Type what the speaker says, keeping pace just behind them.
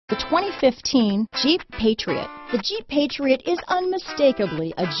The 2015 Jeep Patriot. The Jeep Patriot is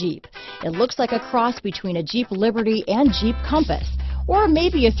unmistakably a Jeep. It looks like a cross between a Jeep Liberty and Jeep Compass, or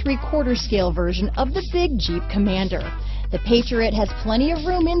maybe a 3/4 scale version of the big Jeep Commander. The Patriot has plenty of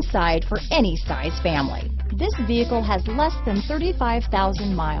room inside for any size family. This vehicle has less than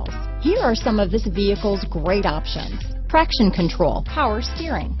 35,000 miles. Here are some of this vehicle's great options: traction control, power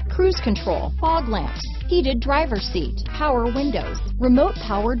steering, cruise control, fog lamps, heated driver's seat, power windows, remote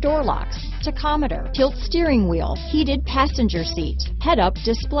power door locks, tachometer, tilt steering wheel, heated passenger seat, head-up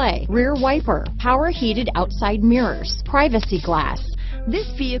display, rear wiper, power heated outside mirrors, privacy glass. This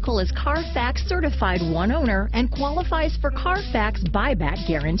vehicle is Carfax certified one owner and qualifies for Carfax buyback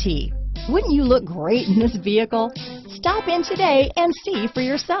guarantee. Wouldn't you look great in this vehicle? Stop in today and see for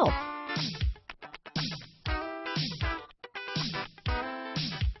yourself.